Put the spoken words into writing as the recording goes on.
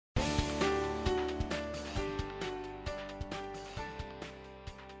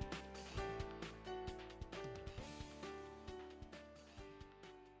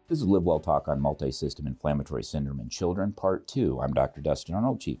This is Live Well Talk on Multi-System Inflammatory Syndrome in Children, Part 2. I'm Dr. Dustin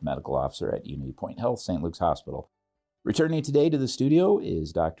Arnold, Chief Medical Officer at Unity Point Health, St. Luke's Hospital. Returning today to the studio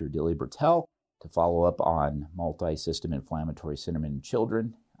is Dr. Dilly Bertel to follow up on multi-system inflammatory syndrome in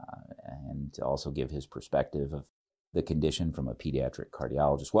children and to also give his perspective of the condition from a pediatric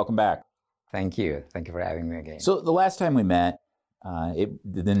cardiologist. Welcome back. Thank you. Thank you for having me again. So the last time we met,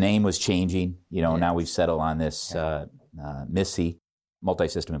 the name was changing. Yes. Now we've settled on this MIS-C,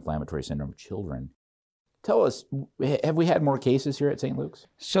 multi-system inflammatory syndrome of children. Tell us, have we had more cases here at St. Luke's?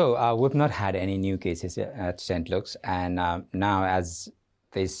 So we've not had any new cases at St. Luke's, and now as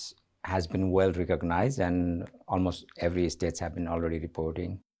this has been well recognized and almost every state have been already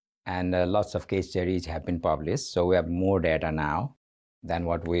reporting, and lots of case studies have been published, so we have more data now than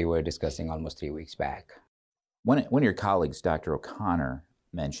what we were discussing almost 3 weeks back. One of your colleagues, Dr. O'Connor,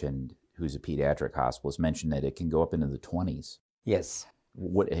 mentioned, who's a pediatric hospitalist, mentioned that it can go up into the 20s. Yes.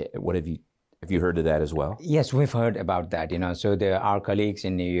 What have you heard of that as well? Yes, we've heard about that. So there are colleagues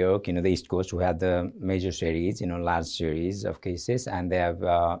in New York, the East Coast, who had the major series, large series of cases, and they have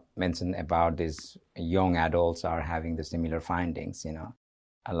mentioned about these young adults are having the similar findings,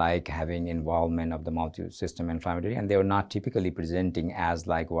 like having involvement of the multi-system inflammatory, and they were not typically presenting as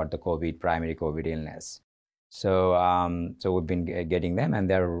like what the primary COVID illness. So we've been getting them, and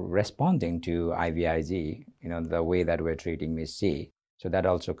they're responding to IVIG, the way that we're treating MIS-C. So that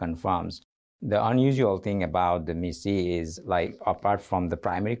also confirms. The unusual thing about the MIS-C is, like, apart from the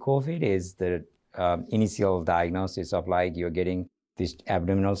primary COVID, is the initial diagnosis of, like, you're getting these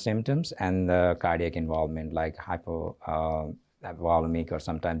abdominal symptoms and the cardiac involvement, like hypovolemic or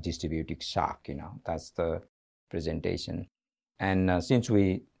sometimes distributic shock. That's the presentation. And since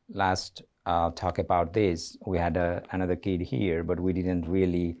we last talk about this, we had another kid here, but we didn't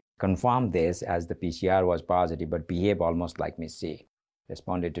really confirm this as the PCR was positive, but behaved almost like MIS-C,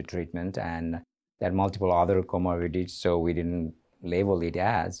 responded to treatment, and there are multiple other comorbidities, so we didn't label it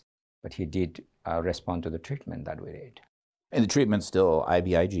as, but he did respond to the treatment that we did. And the treatment's still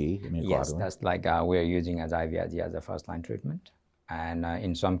IVIG? Yes, that's like we're using as IVIG as a first-line treatment, and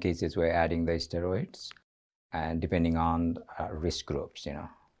in some cases we're adding the steroids, and depending on risk groups,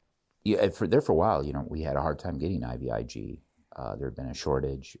 Yeah, for a while, we had a hard time getting IVIG. There had been a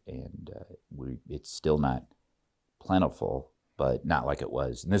shortage, and it's still not plentiful, but not like it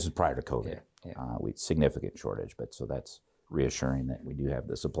was. And this is prior to COVID. Yeah. We significant shortage, but so that's reassuring that we do have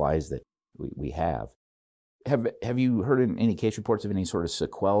the supplies that we have. Have you heard any case reports of any sort of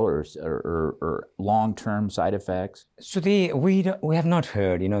sequelae or long-term side effects? So we have not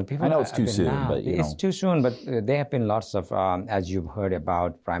heard. People. I know it's too soon, but it's too soon. But there have been lots of, as you've heard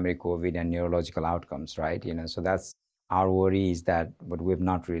about primary COVID and neurological outcomes, right? So that's our worry is that, but we've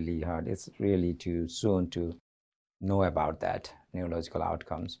not really heard. It's really too soon to know about that neurological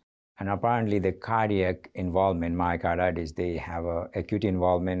outcomes. And apparently, the cardiac involvement, myocarditis, they have a acute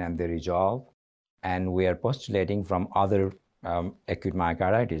involvement and they resolve. And we are postulating from other acute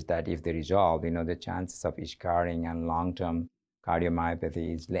myocarditis that if they resolve, the chances of scarring and long-term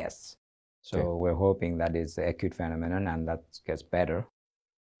cardiomyopathy is less. So We're hoping that is the acute phenomenon and that gets better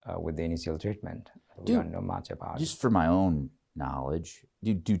with the initial treatment. We don't know much about it. Just for my own knowledge,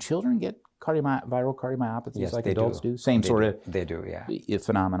 do children get viral cardiomyopathies like adults do? Same sort of they do, yeah.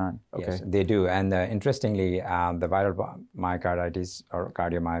 Phenomenon? Okay. Yes, they do. And interestingly, the viral myocarditis or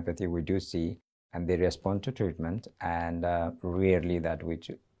cardiomyopathy we do see, and they respond to treatment, and rarely that we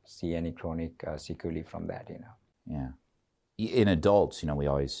see any chronic sequelae from that, Yeah. In adults,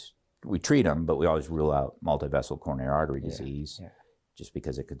 we treat them, but we always rule out multivessel coronary artery disease just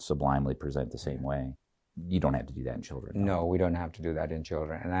because it could sublimely present the same way. You don't have to do that in children. No, we don't have to do that in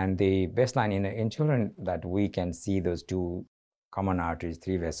children. And the baseline in children that we can see those two common arteries,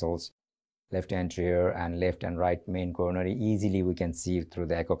 3 vessels, left anterior and left and right main coronary, easily we can see through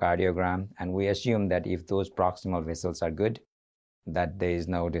the echocardiogram. And we assume that if those proximal vessels are good, that there is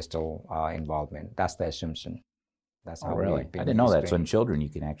no distal involvement. That's the assumption. That's how really? I didn't know that. So in children, you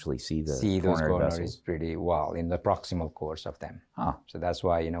can actually see those coronary coronaries vessels pretty well in the proximal course of them. Huh. So that's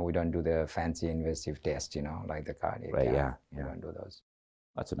why, we don't do the fancy invasive test, like the cardiac. Right, yeah. We don't do those.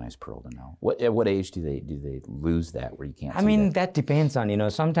 That's a nice pearl to know. At what age do they lose that where you can't see that? That depends on,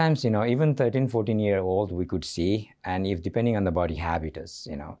 sometimes, even 13, 14-year-old we could see, and if depending on the body habitus,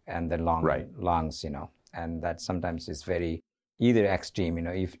 and the lungs, and that sometimes is very either extreme,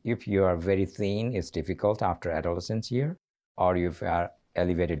 if you are very thin, it's difficult after adolescence year, or if you are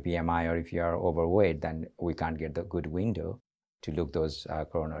elevated BMI, or if you are overweight, then we can't get the good window to look those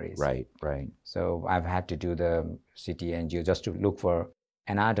coronaries. Right. So I've had to do the CT angio just to look for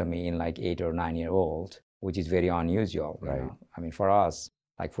anatomy in like 8 or 9-year-old, which is very unusual. Right. For us,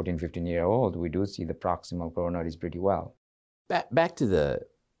 like 14, 15-year-old, we do see the proximal coronaries pretty well. Back to the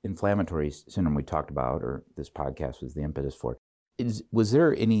inflammatory syndrome we talked about, or this podcast was the impetus for. Was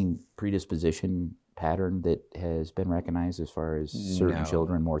there any predisposition pattern that has been recognized as far as certain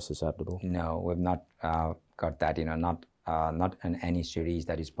children more susceptible? No, we've not got that. Not in any series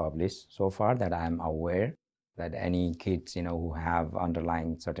that is published so far that I'm aware that any kids who have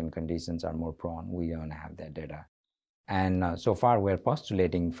underlying certain conditions are more prone. We don't have that data. And so far, we're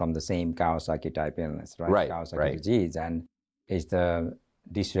postulating from the same Kawasaki type illness, right? Kawasaki disease, and it's the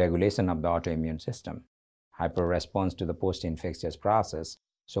dysregulation of the autoimmune system, hyper-response to the post-infectious process.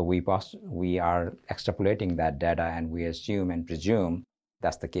 So we are extrapolating that data, and we assume and presume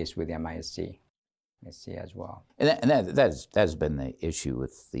that's the case with MIS-C as well. And that's been the issue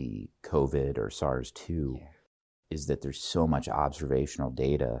with the COVID or SARS-2, is that there's so much observational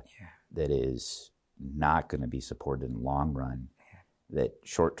data that is not going to be supported in the long run, that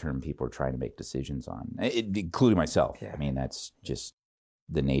short-term people are trying to make decisions on, including myself. I mean, that's just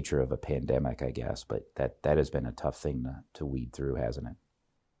the nature of a pandemic, I guess, but that has been a tough thing to weed through, hasn't it?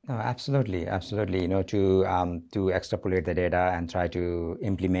 No, absolutely. To extrapolate the data and try to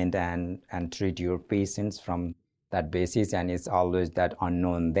implement and treat your patients from that basis, and it's always that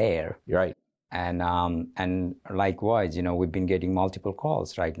unknown there. You're right. And likewise, we've been getting multiple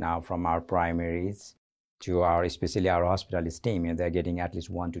calls right now from our primaries to especially our hospitalist team. They're getting at least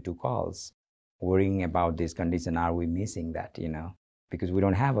 1 to 2 calls, worrying about this condition. Are we missing that? Because we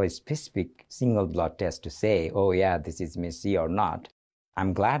don't have a specific single blood test to say, oh yeah, this is MIS-C or not.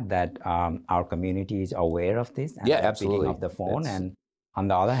 I'm glad that our community is aware of this and absolutely. picking up the phone. And on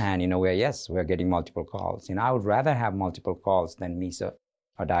the other hand, we're getting multiple calls. I would rather have multiple calls than miss a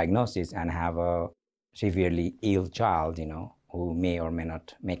diagnosis and have a severely ill child, who may or may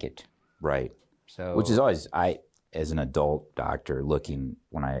not make it. Right. So, which is always, as an adult doctor, looking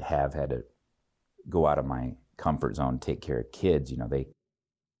when I have had to go out of my comfort zone, take care of kids,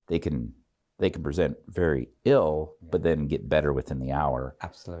 they can present very ill, but then get better within the hour.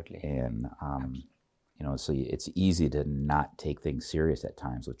 Absolutely. And, so it's easy to not take things serious at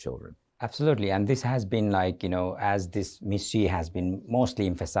times with children. Absolutely. And this has been as this MIS-C has been mostly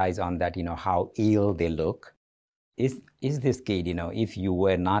emphasized on that, how ill they look. Is this kid, if you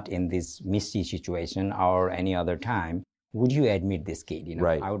were not in this MIS-C situation or any other time, would you admit this kid?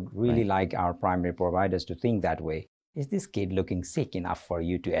 Right. I would really like our primary providers to think that way. Is this kid looking sick enough for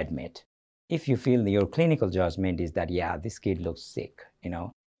you to admit? If you feel your clinical judgment is that, this kid looks sick,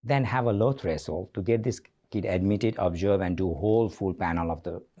 then have a low threshold to get this kid admitted, observe, and do a whole full panel of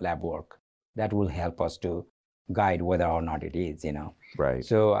the lab work. That will help us to guide whether or not it is, Right.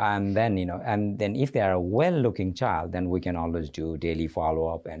 So, and then if they are a well-looking child, then we can always do daily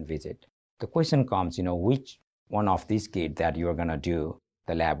follow-up and visit. The question comes, which one of these kids that you're going to do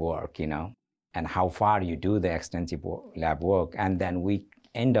the lab work, and how far you do the extensive lab work. And then we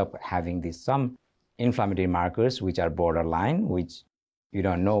end up having some inflammatory markers which are borderline, which you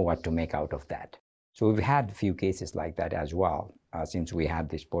don't know what to make out of that. So we've had a few cases like that as well, since we had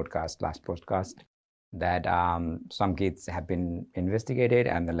this last podcast, that some kids have been investigated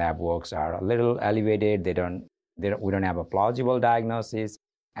and the lab works are a little elevated. We don't have a plausible diagnosis,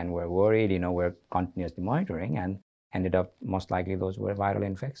 and we're worried. We're continuously monitoring, and ended up most likely those were viral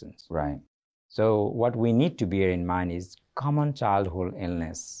infections. Right. So what we need to bear in mind is common childhood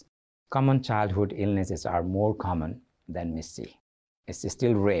illness. Common childhood illnesses are more common than MIS-C. It's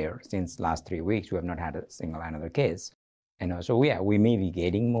still rare. Since last 3 weeks, we have not had a single another case. So we may be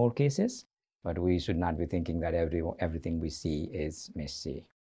getting more cases, but we should not be thinking that everything we see is MIS-C.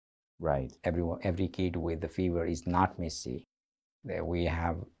 Right. Every kid with the fever is not MIS-C. We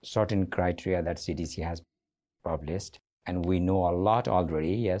have certain criteria that CDC has published, and we know a lot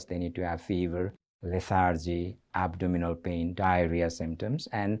already. Yes, they need to have fever, lethargy, abdominal pain, diarrhea symptoms,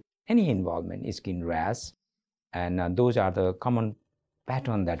 and any involvement in skin rash. And those are the common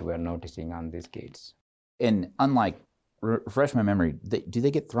pattern that we're noticing on these kids. And unlike, refresh my memory, do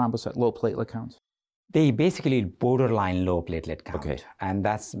they get thrombocyte, low platelet counts? They basically borderline low platelet count. Okay. And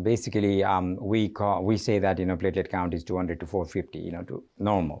that's basically, we say that, platelet count is 200 to 450, to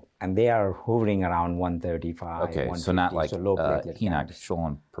normal. And they are hovering around 135, okay, 150. So not like so low platelet Henoch,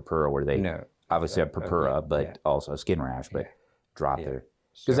 Scholl, purpura, where they obviously have purpura, but also a skin rash, but drop there.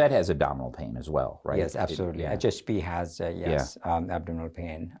 Because that has abdominal pain as well, right? Yes, absolutely. HSP has, abdominal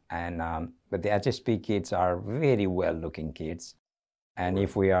pain. And but the HSP kids are very well-looking kids. And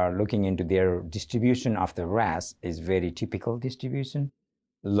if we are looking into their distribution of the RAS, is very typical distribution,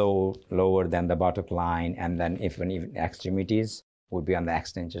 lower than the buttock line, and then even extremities would be on the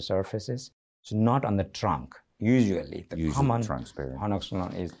extensor surfaces. So not on the trunk. usually the Usually common trunk spirit.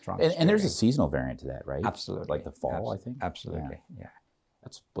 hoaxilla is trunk And there's a spirit. seasonal variant to that, right? Absolutely. Like the fall, I think. Absolutely, yeah.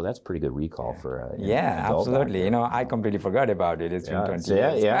 That's pretty good recall for an Yeah, adult absolutely. doctor. You know, I completely forgot about it. It's been 20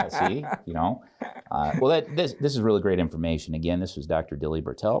 years. Yeah, see, you know. This is really great information. Again, this was Dr. Dilly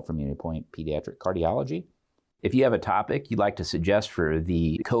Bertel from Unity Point Pediatric Cardiology. If you have a topic you'd like to suggest for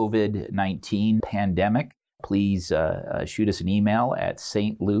the COVID-19 pandemic, please shoot us an email at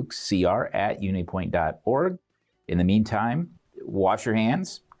stlukescr@unitypoint.org. In the meantime, wash your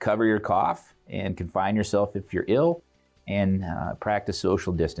hands, cover your cough, and confine yourself if you're ill, and practice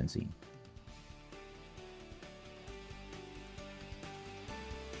social distancing.